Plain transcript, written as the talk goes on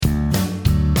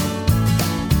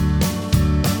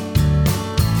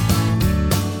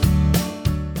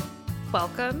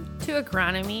Welcome to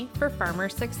Agronomy for Farmer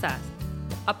Success,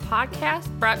 a podcast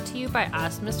brought to you by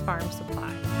Osmus Farm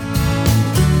Supply.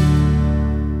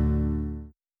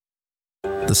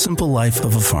 The simple life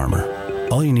of a farmer.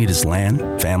 All you need is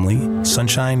land, family,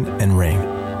 sunshine, and rain,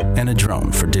 and a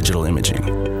drone for digital imaging,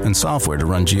 and software to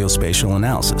run geospatial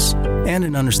analysis, and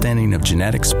an understanding of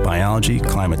genetics, biology,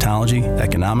 climatology,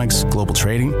 economics, global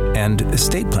trading, and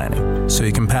estate planning, so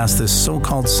you can pass this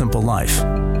so-called simple life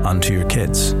on to your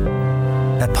kids.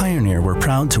 At Pioneer, we're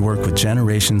proud to work with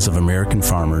generations of American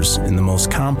farmers in the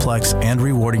most complex and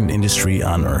rewarding industry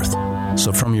on earth.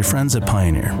 So from your friends at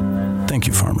Pioneer, thank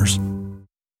you, farmers.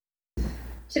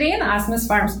 Today in the Osmus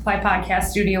Farm Supply Podcast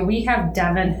studio, we have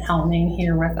Devin Helming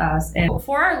here with us. And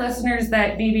for our listeners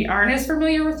that maybe aren't as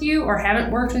familiar with you or haven't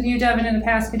worked with you, Devin, in the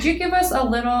past, could you give us a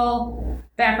little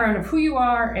background of who you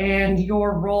are and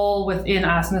your role within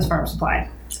Osmus Farm Supply?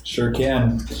 Sure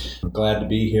can. I'm glad to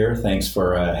be here. Thanks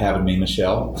for having me,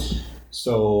 Michelle.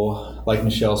 So, like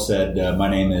Michelle said, my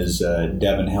name is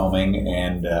Devin Helming,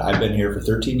 and I've been here for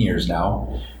 13 years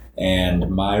now. And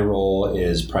my role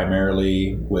is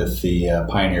primarily with the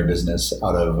Pioneer business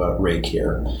out of Rake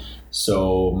here.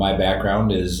 So my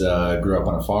background is grew up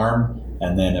on a farm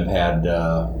and then have had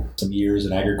some years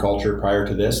in agriculture prior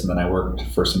to this. And then I worked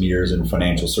for some years in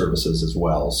financial services as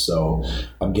well. So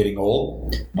I'm getting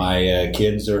old. My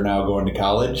kids are now going to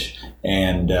college,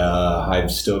 and I've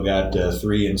still got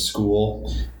 3 in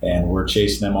school, and we're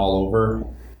chasing them all over.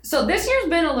 So this year's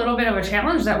been a little bit of a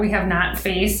challenge that we have not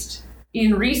faced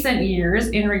in recent years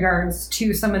in regards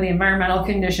to some of the environmental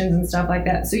conditions and stuff like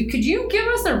that. So could you give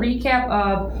us a recap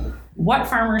of what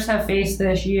farmers have faced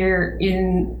this year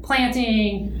in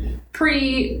planting,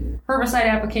 pre-herbicide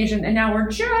application, and now we're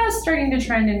just starting to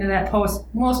trend into that post.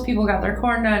 Most people got their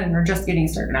corn done and are just getting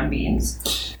started on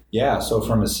beans. Yeah, so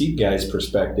from a seed guy's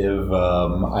perspective,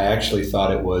 I actually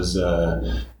thought it was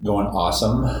going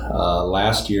awesome.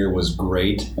 Last year was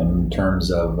great in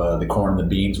terms of the corn and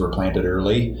the beans were planted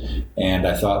early, and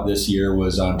I thought this year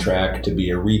was on track to be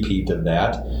a repeat of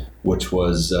that, which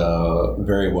was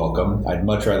very welcome. I'd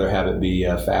much rather have it be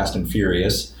fast and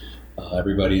furious.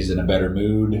 Everybody's in a better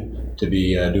mood to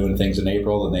be doing things in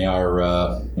April than they are,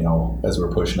 as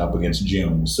we're pushing up against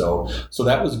June. So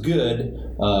that was good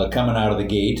coming out of the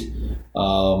gate.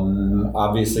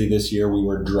 Obviously, this year we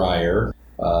were drier,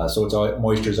 so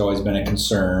moisture's always been a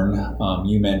concern.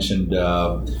 You mentioned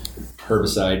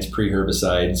herbicides,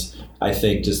 pre-herbicides. I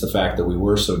think just the fact that we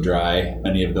were so dry,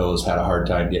 many of those had a hard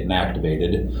time getting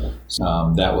activated.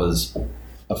 That was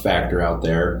a factor out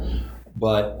there.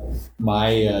 But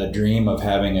my dream of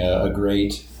having a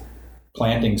great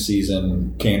planting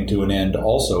season came to an end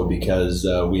also because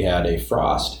we had a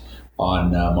frost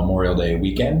on Memorial Day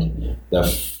weekend, the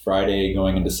Friday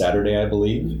going into Saturday, I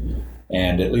believe.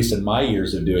 And at least in my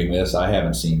years of doing this, I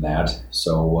haven't seen that.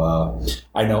 So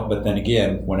I know, but then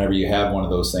again, whenever you have one of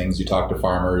those things, you talk to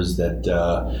farmers that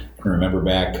can remember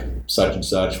back such and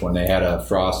such when they had a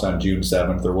frost on June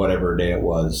 7th or whatever day it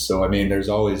was. So, I mean, there's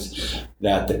always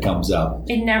that comes up.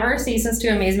 It never ceases to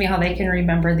amaze me how they can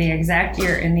remember the exact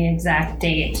year and the exact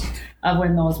date of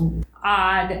when those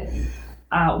odd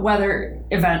weather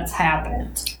events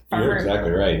happened. You're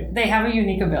exactly right. They have a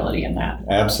unique ability in that.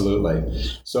 Absolutely.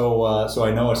 So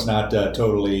I know it's not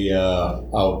totally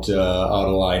out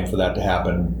of line for that to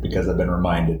happen because I've been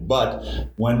reminded. But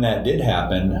when that did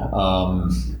happen,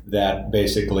 that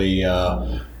basically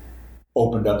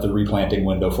opened up the replanting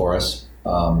window for us.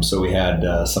 So we had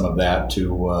some of that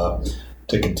to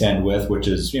contend with, which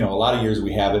is, a lot of years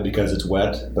we have it because it's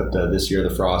wet, but this year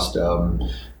the frost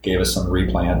gave us some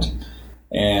replant.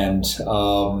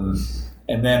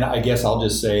 And then I guess I'll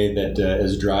just say that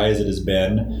as dry as it has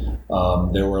been,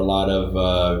 there were a lot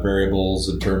of variables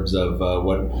in terms of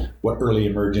what early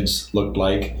emergence looked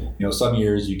like. Some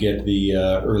years you get the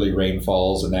early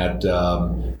rainfalls and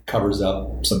that covers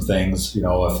up some things.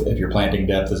 If your planting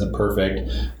depth isn't perfect,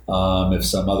 if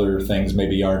some other things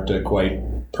maybe aren't quite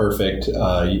perfect,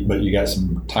 but you got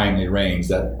some timely rains,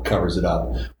 that covers it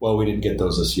up. Well, we didn't get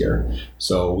those this year.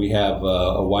 So we have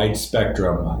a wide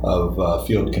spectrum of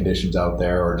field conditions out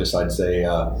there, or just I'd say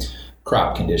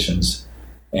crop conditions.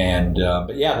 And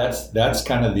but yeah, that's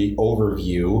kind of the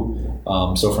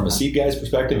overview. So from a seed guy's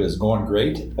perspective, it's going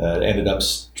great. Ended up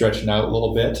stretching out a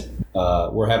little bit.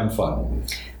 We're having fun.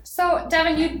 So,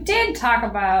 Devin, you did talk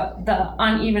about the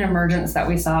uneven emergence that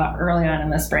we saw early on in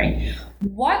the spring.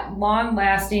 What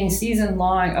long-lasting,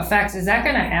 season-long effects is that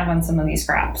going to have on some of these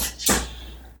crops?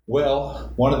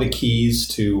 Well, one of the keys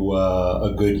to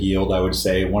a good yield, I would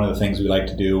say, one of the things we like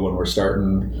to do when we're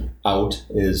starting out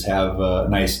is have a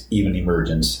nice even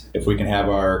emergence. If we can have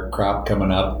our crop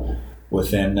coming up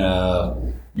within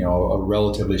a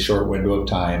relatively short window of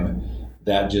time,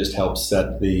 that just helps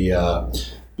set the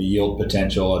yield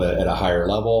potential at a higher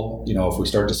level. If we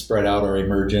start to spread out our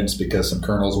emergence because some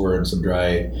kernels were in some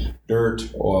dry dirt,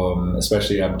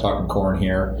 especially I'm talking corn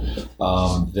here,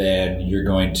 then you're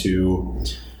going to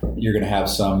have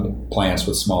some plants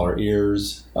with smaller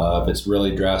ears. If it's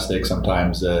really drastic,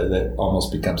 sometimes that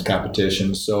almost becomes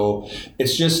competition. So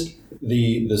it's just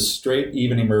the straight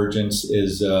even emergence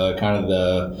is kind of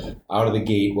the out of the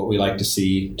gate what we like to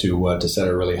see to set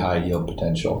a really high yield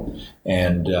potential.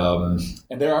 And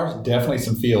there are definitely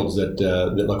some fields that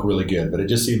look really good, but it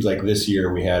just seems like this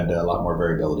year we had a lot more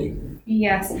variability.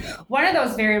 Yes. One of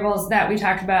those variables that we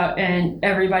talked about and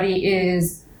everybody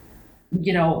is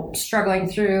struggling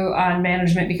through on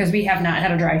management because we have not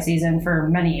had a dry season for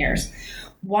many years.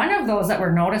 One of those that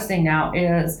we're noticing now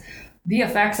is the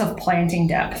effects of planting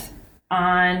depth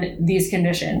on these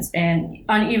conditions and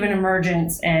uneven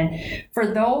emergence. And for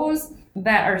those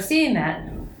that are seeing that,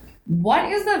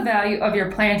 what is the value of your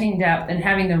planting depth and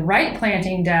having the right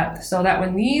planting depth so that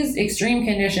when these extreme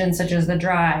conditions such as the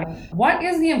dry, what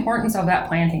is the importance of that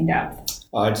planting depth?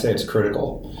 I'd say it's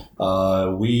critical.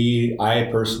 I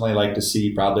personally like to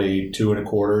see probably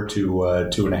 2.25 to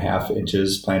 2.5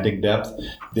 inches planting depth.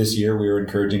 This year we were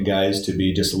encouraging guys to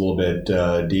be just a little bit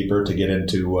deeper to get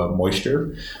into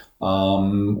moisture.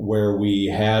 Where we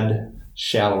had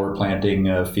shallower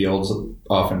planting fields,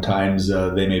 oftentimes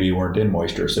they maybe weren't in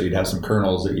moisture. So you'd have some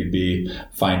kernels that you'd be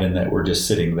finding that were just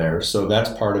sitting there. So that's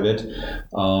part of it.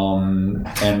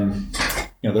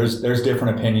 There's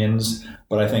different opinions,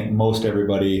 but I think most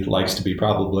everybody likes to be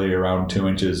probably around 2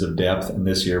 inches of depth. And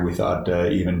this year we thought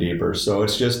even deeper. So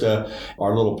it's just our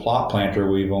little plot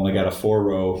planter. We've only got a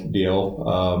 4-row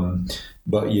deal.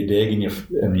 But you dig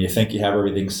and you think you have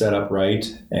everything set up right,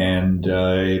 and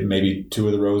maybe 2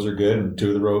 of the rows are good, and 2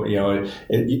 of the rows,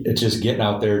 it's just getting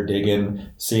out there, digging,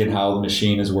 seeing how the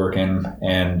machine is working,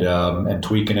 and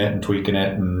tweaking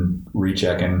it and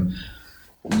rechecking.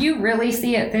 You really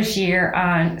see it this year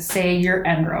on, say, your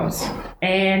end rows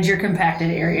and your compacted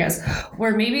areas,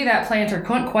 where maybe that planter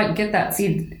couldn't quite get that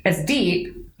seed as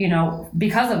deep.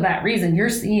 Because of that reason, you're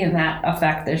seeing that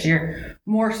effect this year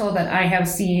more so than I have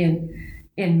seen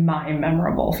in my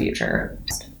memorable future.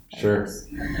 Sure.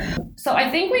 So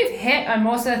I think we've hit on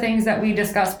most of the things that we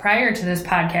discussed prior to this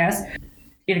podcast.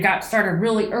 It got started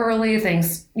really early,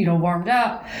 things, warmed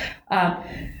up.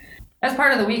 As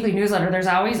part of the weekly newsletter, there's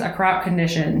always a crop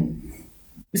condition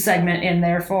segment in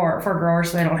there for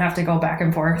growers so they don't have to go back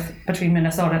and forth between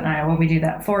Minnesota and Iowa. We do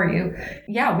that for you.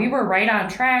 Yeah, we were right on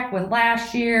track with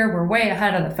last year. We're way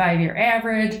ahead of the 5-year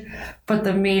average. But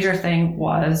the major thing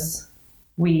was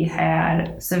we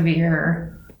had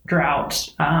severe drought.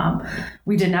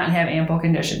 We did not have ample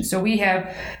conditions. So we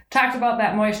have talked about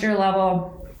that moisture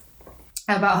level,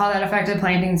 about how that affected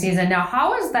planting season. Now,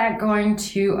 how is that going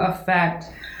to affect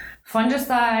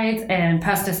fungicides and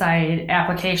pesticide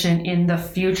application in the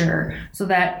future, so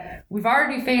that we've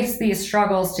already faced these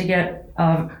struggles to get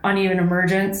uneven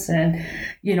emergence and,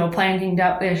 planting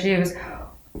depth issues?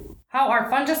 How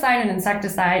are fungicide and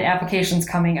insecticide applications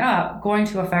coming up going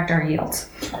to affect our yields?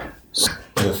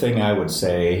 The thing I would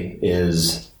say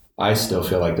is I still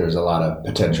feel like there's a lot of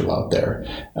potential out there.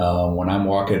 When I'm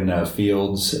walking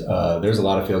fields, there's a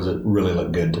lot of fields that really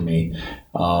look good to me.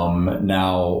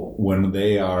 Now, when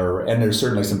they are, and there's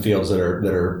certainly some fields that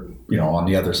are on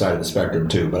the other side of the spectrum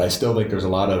too, but I still think there's a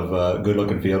lot of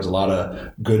good-looking fields, a lot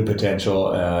of good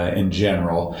potential in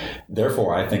general.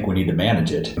 Therefore, I think we need to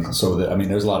manage it. So,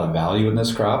 there's a lot of value in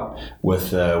this crop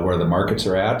with where the markets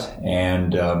are at,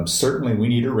 and certainly we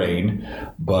need a rain,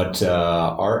 but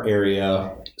our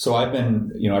area... So I've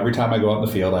been, every time I go out in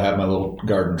the field, I have my little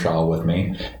garden trowel with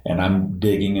me, and I'm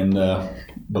digging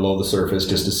below the surface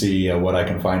just to see what I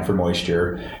can find for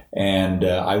moisture. And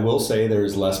I will say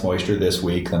there's less moisture this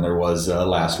week than there was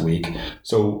last week.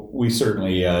 So we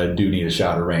certainly do need a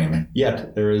shot of rain.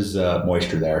 Yet there is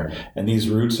moisture there. And these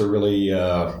roots are really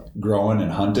growing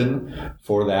and hunting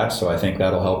for that. So I think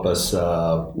that'll help us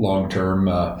long term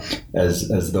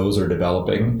as those are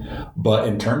developing. But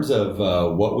in terms of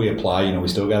what we apply, we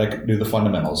still got to do the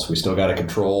fundamentals. We still got to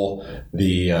control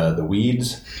the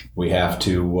weeds. We have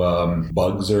to,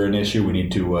 bugs are an issue. We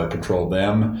need to control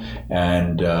them,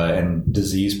 and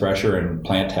disease pressure and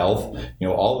plant health.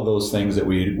 All of those things that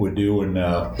we would do, and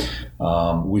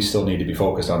we still need to be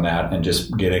focused on that and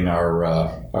just getting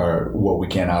our what we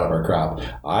can out of our crop.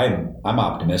 I'm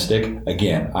optimistic.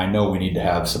 Again, I know we need to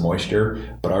have some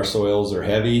moisture, but our soils are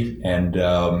heavy, and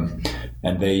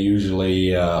they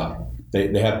usually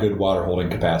they have good water holding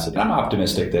capacity. I'm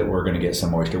optimistic that we're going to get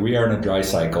some moisture. We are in a dry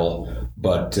cycle,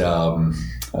 But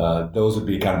those would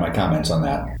be kind of my comments on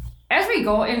that. As we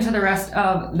go into the rest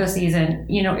of the season,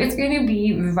 it's going to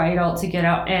be vital to get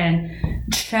out and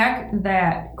check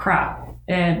that crop.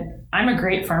 And I'm a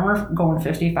great farmer going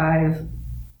 55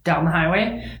 down the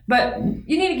highway, but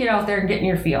you need to get out there and get in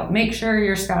your field. Make sure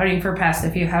you're scouting for pests.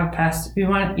 If you have pests, you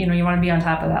want to be on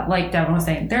top of that. Like Devin was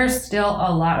saying, there's still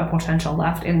a lot of potential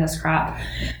left in this crop.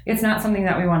 It's not something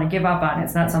that we want to give up on.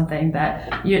 It's not something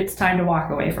that it's time to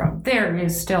walk away from. There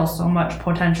is still so much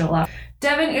potential left.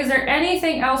 Devin, is there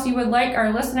anything else you would like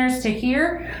our listeners to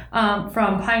hear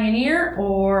from Pioneer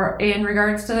or in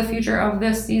regards to the future of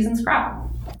this season's crop?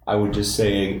 I would just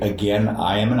say, again,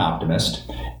 I am an optimist,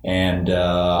 and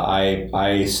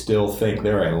I still think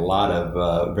there are a lot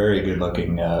of very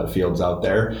good-looking fields out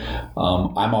there.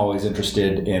 I'm always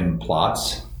interested in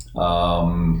plots.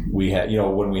 We have,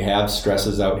 when we have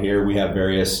stresses out here, we have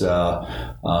various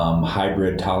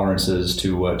hybrid tolerances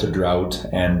to drought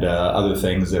and other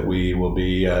things that we will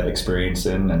be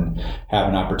experiencing and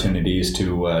having opportunities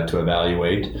to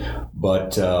evaluate.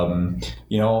 But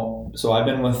so I've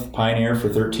been with Pioneer for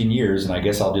 13 years, and I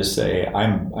guess I'll just say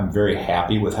I'm very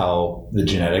happy with how the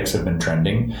genetics have been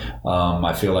trending.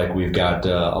 I feel like we've got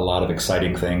a lot of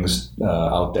exciting things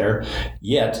out there.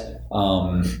 Yet,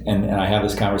 and I have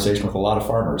this conversation with a lot of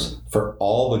farmers. For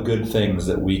all the good things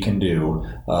that we can do,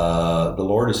 the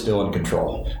Lord is still in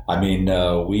control. I mean,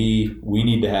 we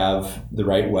need to have the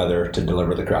right weather to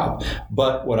deliver the crop.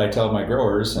 But what I tell my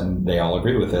growers, and they all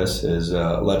agree with this, is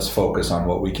let's focus on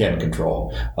what we can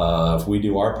control. If we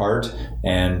do our part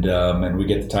and we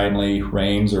get the timely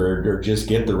rains or just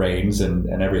get the rains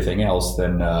and everything else,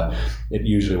 then it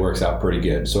usually works out pretty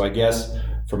good. So I guess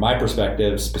from my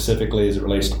perspective, specifically as it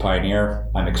relates to Pioneer,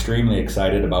 I'm extremely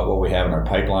excited about what we have in our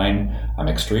pipeline. I'm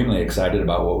extremely excited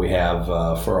about what we have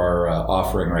for our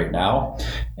offering right now.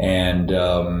 And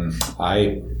I'm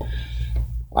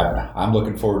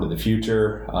looking forward to the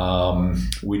future.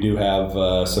 We do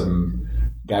have some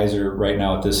guys are right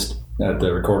now at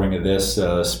the recording of this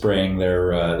spraying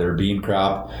their bean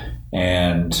crop.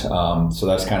 And so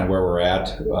that's kind of where we're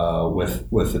at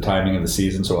with the timing of the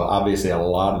season. So obviously a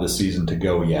lot of the season to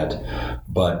go yet.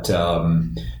 But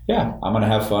yeah, I'm going to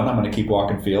have fun. I'm going to keep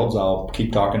walking fields. I'll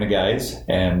keep talking to guys.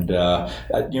 And,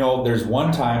 there's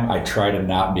one time I try to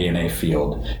not be in a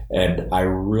field. And I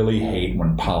really hate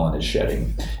when pollen is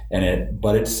shedding.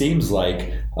 But it seems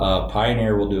like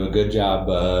Pioneer will do a good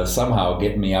job somehow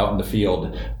getting me out in the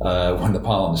field when the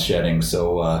pollen is shedding.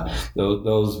 So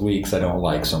those weeks I don't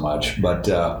like so much. But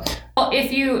well,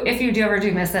 if you do ever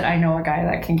miss it, I know a guy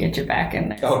that can get you back in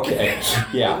there. Okay,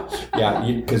 yeah,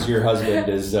 because your husband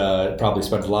is probably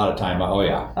spends a lot of time. Oh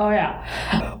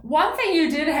yeah. One thing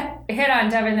you did hit on,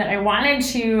 Devin, that I wanted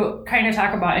to kind of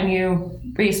talk about, and you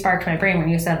re-sparked my brain when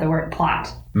you said the word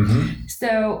plot. Mm-hmm.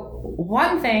 So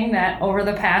one thing that over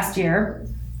the past year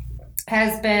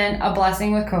has been a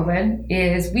blessing with COVID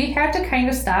is we had to kind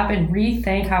of stop and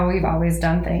rethink how we've always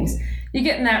done things. You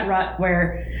get in that rut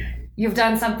where you've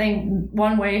done something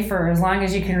one way for as long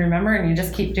as you can remember and you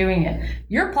just keep doing it.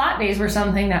 Your plot days were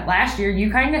something that last year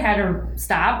you kind of had to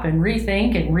stop and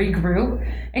rethink and regroup.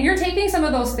 And you're taking some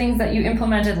of those things that you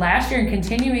implemented last year and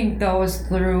continuing those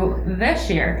through this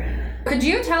year. Could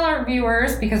you tell our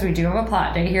viewers, because we do have a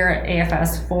plot day here at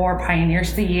AFS for Pioneer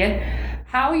Seed,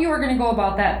 how you are going to go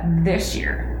about that this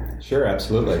year? Sure,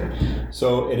 absolutely.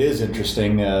 So it is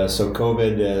interesting. So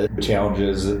COVID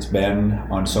challenges, it's been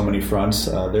on so many fronts.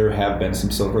 There have been some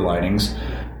silver linings.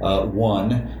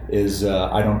 One is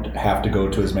I don't have to go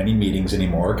to as many meetings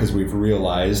anymore because we've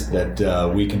realized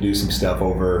that we can do some stuff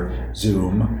over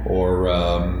Zoom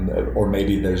or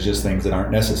maybe there's just things that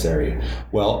aren't necessary.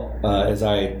 Well, as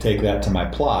I take that to my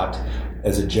plot,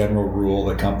 as a general rule,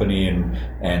 the company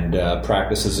and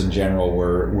practices in general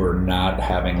were not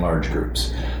having large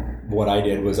groups. What I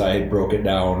did was I broke it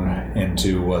down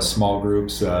into small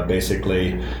groups,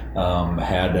 basically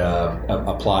had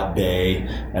a plot day,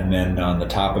 and then on the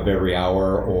top of every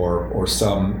hour or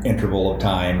some interval of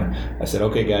time, I said,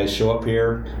 okay guys, show up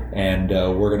here and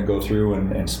we're going to go through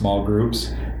in small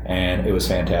groups. And it was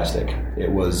fantastic.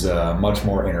 It was much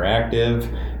more interactive.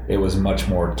 It was much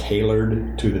more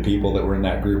tailored to the people that were in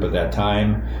that group at that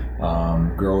time.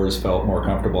 Growers felt more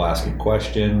comfortable asking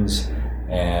questions.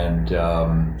 And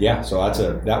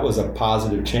so that was a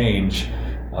positive change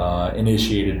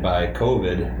initiated by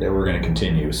COVID that we're going to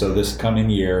continue. So this coming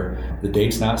year, the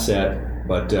date's not set,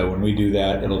 but when we do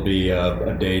that, it'll be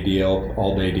a day deal,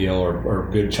 all day deal, or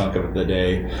a good chunk of the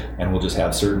day, and we'll just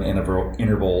have certain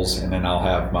intervals, and then I'll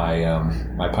have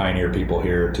my Pioneer people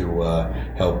here to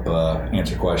help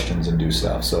answer questions and do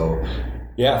stuff. So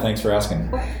yeah, thanks for asking.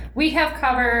 We have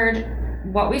covered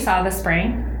what we saw this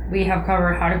spring. We have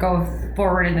covered how to go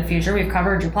forward in the future. We've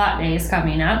covered your plot days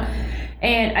coming up.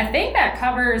 And I think that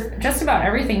covers just about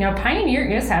everything. Now, Pioneer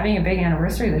is having a big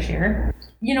anniversary this year.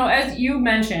 You know, as you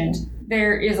mentioned,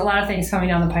 there is a lot of things coming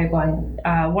down the pipeline.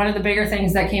 One of the bigger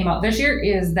things that came out this year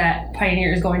is that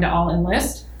Pioneer is going to all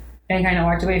Enlist and kind of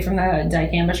walked away from the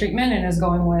dicamba treatment and is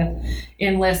going with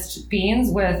Enlist beans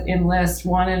with Enlist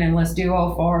One and Enlist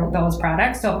Duo for those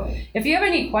products. So if you have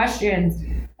any questions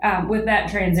with that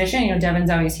transition, you know, Devin's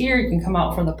always here. You can come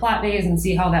out for the plot days and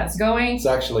see how that's going. It's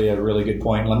actually a really good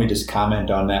point. Let me just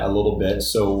comment on that a little bit.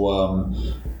 So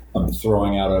I'm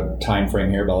throwing out a time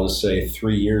frame here, but I'll just say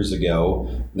 3 years ago,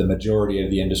 the majority of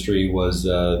the industry was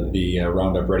the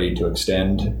Roundup Ready to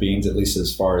Extend beans, at least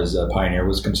as far as Pioneer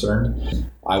was concerned.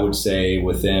 I would say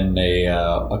within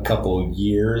a couple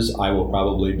years, I will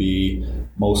probably be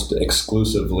most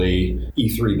exclusively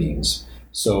E3 beans.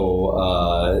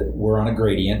 So we're on a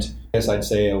gradient. I guess I'd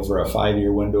say over a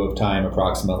 5-year window of time,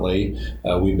 approximately,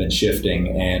 we've been shifting,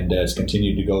 and it's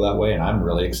continued to go that way. And I'm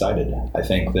really excited. I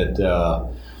think that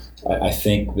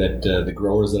the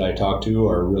growers that I talk to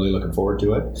are really looking forward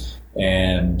to it,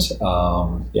 and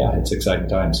it's exciting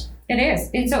times. It is,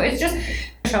 and so it's just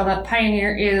show that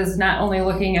Pioneer is not only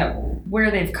looking at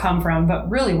where they've come from, but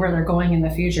really where they're going in the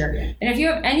future. And if you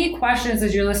have any questions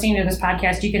as you're listening to this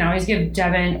podcast, you can always give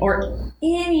Devin or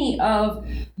any of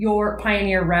your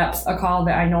Pioneer reps a call.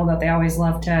 That I know that they always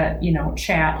love to, you know,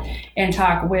 chat and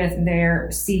talk with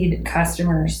their seed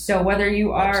customers. So whether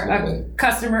you are a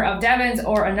customer of Devin's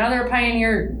or another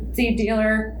Pioneer seed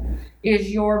dealer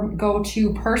is your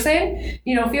go-to person,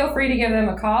 you know, feel free to give them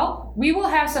a call. We will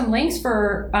have some links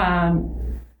for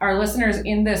our listeners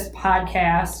in this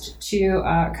podcast to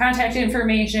contact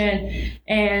information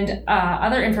and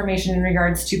other information in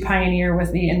regards to Pioneer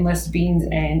with the Enlist beans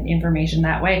and information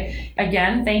that way.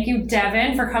 Again, thank you,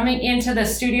 Devin, for coming into the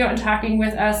studio and talking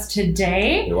with us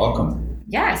today. You're welcome.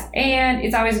 Yes, and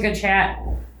it's always a good chat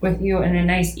with you and a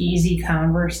nice, easy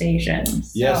conversation.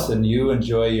 Yes, and you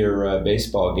enjoy your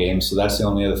baseball games. So that's the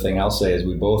only other thing I'll say is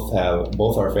we both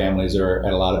our families are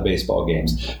at a lot of baseball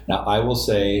games. Now, I will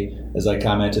say, as I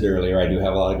commented earlier, I do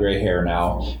have a lot of gray hair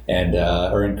now, and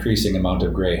or increasing amount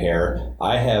of gray hair.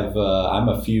 I'm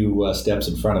a few steps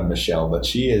in front of Michelle, but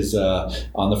she is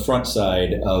on the front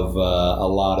side of a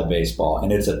lot of baseball,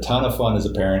 and it's a ton of fun as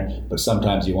a parent. But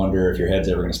sometimes you wonder if your head's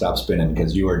ever going to stop spinning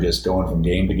because you are just going from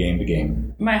game to game to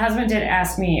game. My husband did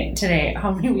ask me today,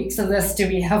 how many weeks of this do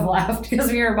we have left?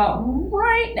 Because we are about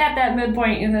right at that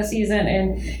midpoint in the season,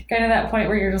 and kind of that point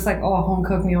where you're just like, oh, home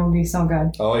cooked meal would be so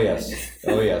good. Oh,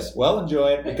 yes. Well,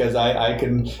 enjoy it, because I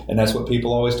can, and that's what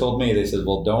people always told me. They said,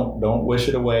 well, don't wish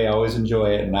it away. Always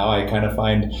enjoy it. And now I kind of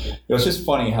find, it's just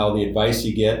funny how the advice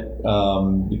you get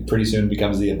pretty soon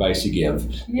becomes the advice you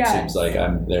give. Yes. It seems like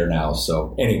I'm there now.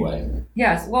 So anyway.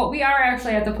 Yes. Well, we are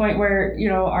actually at the point where, you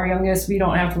know, our youngest, we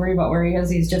don't have to worry about where he is.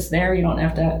 He's just there. You don't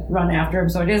have to run after him.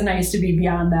 So it is nice to be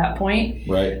beyond that point.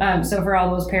 Right. So for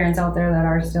all those parents out there that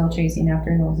are still chasing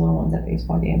after those little ones at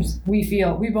baseball games,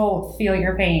 we both feel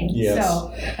your pain. Yes.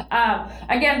 So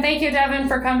again, thank you, Devin,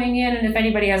 for coming in. And if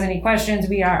anybody has any questions,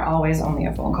 we are always only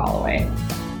a phone call away.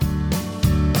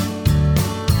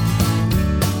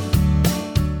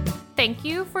 Thank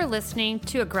you for listening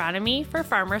to Agronomy for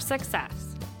Farmer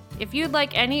Success. If you'd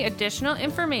like any additional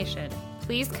information,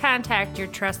 please contact your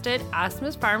trusted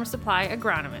Osmus Farm Supply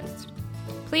agronomist.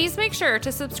 Please make sure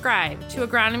to subscribe to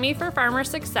Agronomy for Farmer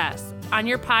Success on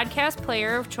your podcast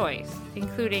player of choice,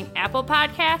 including Apple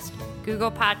Podcast,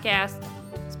 Google Podcast,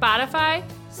 Spotify,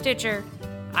 Stitcher,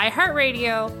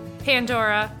 iHeartRadio,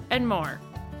 Pandora, and more,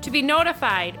 to be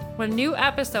notified when new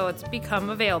episodes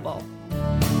become available.